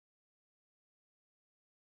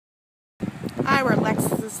Hi, we're at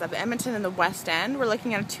Lexus of Edmonton in the West End. We're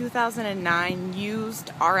looking at a 2009 used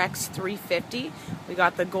RX 350. We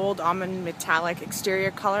got the gold almond metallic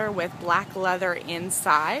exterior color with black leather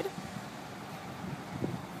inside.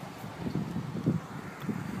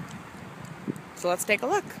 So let's take a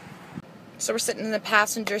look. So we're sitting in the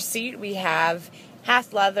passenger seat. We have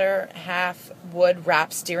half leather, half wood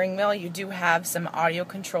wrapped steering wheel. You do have some audio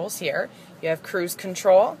controls here. You have cruise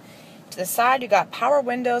control. To the side, you got power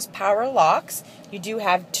windows, power locks. You do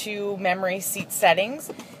have 2 memory seat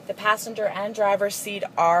settings. The passenger and driver's seat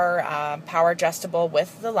are power adjustable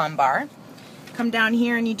with the lumbar. Come down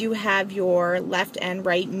here and you do have your left and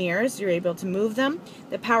right mirrors. You're able to move them.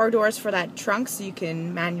 The power doors for that trunk so you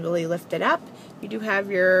can manually lift it up. You do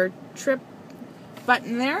have your trip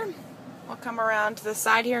button there. We'll come around to the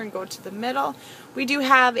side here and go to the middle. We do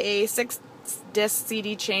have a 6-disc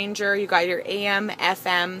CD changer. You got your AM,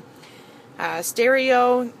 FM,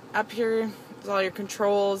 stereo up here with all your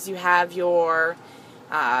controls. You have your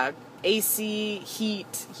AC,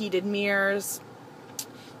 heated mirrors.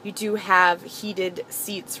 You do have heated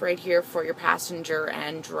seats right here for your passenger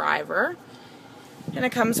and driver. And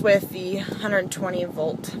it comes with the 120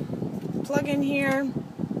 volt plug-in here.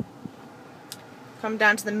 Come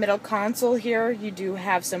down to the middle console here. You do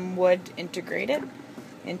have some wood integrated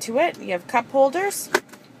into it. You have cup holders.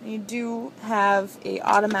 You do have a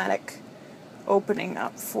automatic opening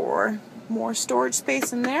up for more storage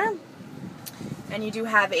space in there. And you do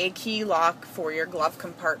have a key lock for your glove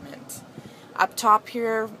compartment. Up top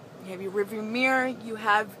here, you have your rearview mirror, you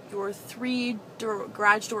have your 3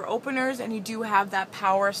 garage door openers, and you do have that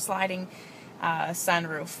power sliding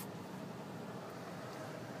sunroof.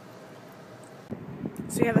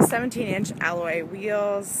 So you have a 17-inch alloy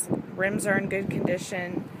wheels, rims are in good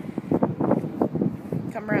condition.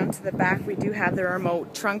 Come around to the back, we do have the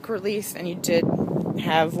remote trunk release, and you did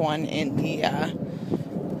have one in the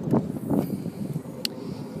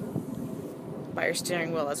by your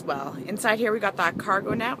steering wheel as well. Inside here we got that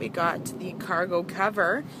cargo net, we got the cargo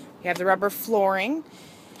cover, we have the rubber flooring,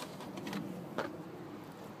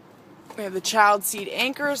 we have the child seat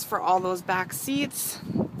anchors for all those back seats.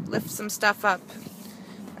 Lift some stuff up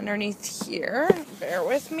underneath here, bear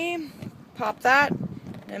with me, pop that.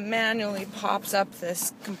 It manually pops up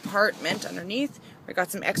this compartment underneath. We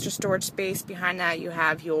got some extra storage space. Behind that you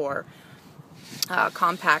have your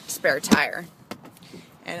compact spare tire.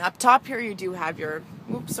 And up top here you do have your,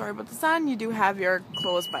 oops, sorry about the sun, you do have your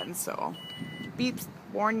close button. So beeps,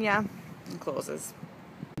 warn ya, and closes.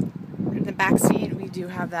 In the back seat we do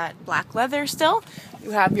have that black leather still.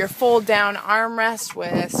 You have your fold down armrest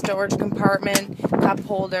with storage compartment, cup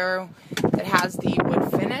holder that has the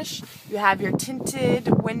wood finish. You have your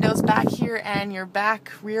tinted windows back here and your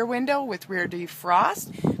back rear window with rear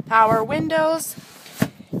defrost. Power windows.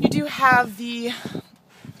 You do have the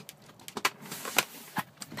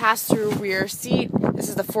pass-through rear seat. This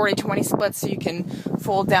is the 40-20 split, so you can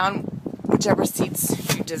fold down whichever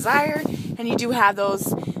seats you desire. And you do have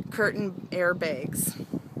those curtain airbags,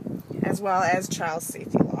 as well as child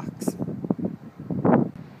safety locks.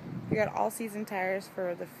 We got all-season tires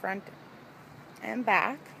for the front and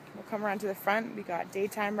back. We'll come around to the front. We got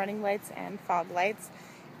daytime running lights and fog lights.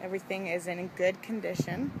 Everything is in good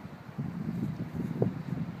condition.